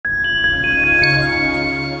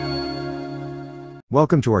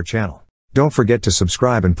Welcome to our channel. Don't forget to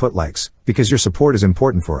subscribe and put likes, because your support is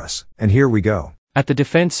important for us. And here we go. At the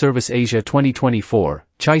Defense Service Asia 2024,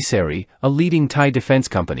 Chaiseri, a leading Thai defense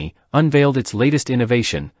company, unveiled its latest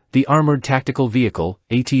innovation, the Armored Tactical Vehicle,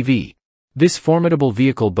 ATV. This formidable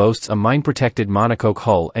vehicle boasts a mine-protected monocoque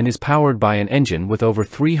hull and is powered by an engine with over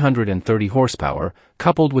 330 horsepower,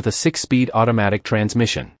 coupled with a 6-speed automatic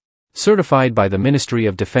transmission. Certified by the Ministry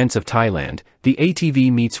of Defense of Thailand, the ATV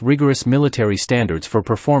meets rigorous military standards for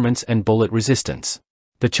performance and bullet resistance.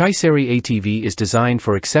 The Chaiseri ATV is designed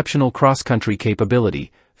for exceptional cross-country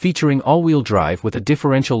capability, featuring all-wheel drive with a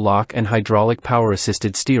differential lock and hydraulic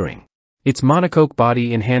power-assisted steering. Its monocoque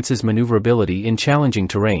body enhances maneuverability in challenging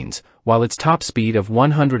terrains, while its top speed of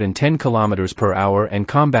 110 km per hour and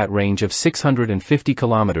combat range of 650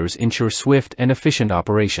 km ensure swift and efficient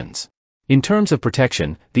operations. In terms of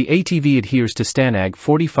protection, the ATV adheres to STANAG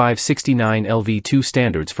 4569 LV2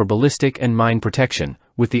 standards for ballistic and mine protection,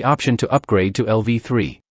 with the option to upgrade to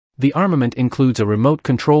LV3. The armament includes a remote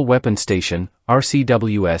control weapon station,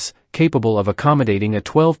 RCWS, capable of accommodating a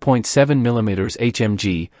 12.7mm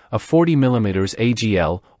HMG, a 40mm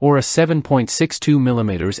AGL, or a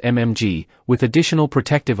 7.62mm MMG, with additional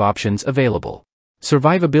protective options available.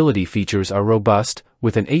 Survivability features are robust,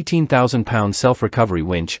 with an 18,000-pound self-recovery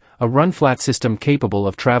winch, a run-flat system capable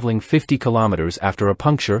of traveling 50 km after a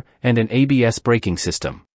puncture, and an ABS braking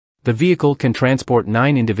system. The vehicle can transport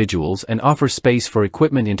 9 individuals and offers space for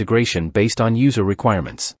equipment integration based on user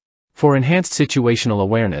requirements. For enhanced situational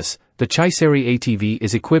awareness, the Chaiseri ATV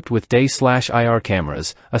is equipped with day/IR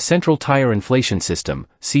cameras, a central tire inflation system,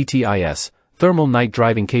 CTIS, thermal night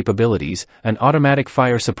driving capabilities, an automatic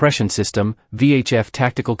fire suppression system, VHF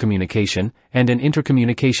tactical communication, and an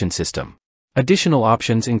intercommunication system. Additional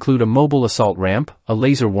options include a mobile assault ramp, a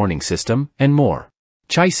laser warning system, and more.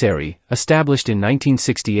 Chaiseri, established in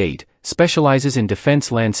 1968, specializes in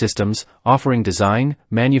defense land systems, offering design,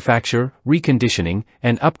 manufacture, reconditioning,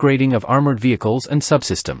 and upgrading of armored vehicles and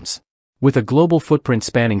subsystems. With a global footprint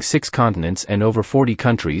spanning 6 continents and over 40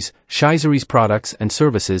 countries, Chaiseri's products and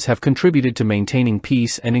services have contributed to maintaining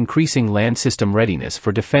peace and increasing land system readiness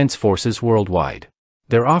for defense forces worldwide.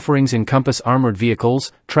 Their offerings encompass armored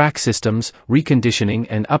vehicles, track systems, reconditioning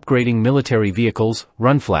and upgrading military vehicles,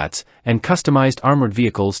 run-flats, and customized armored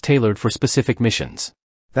vehicles tailored for specific missions.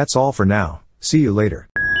 That's all for now. See you later.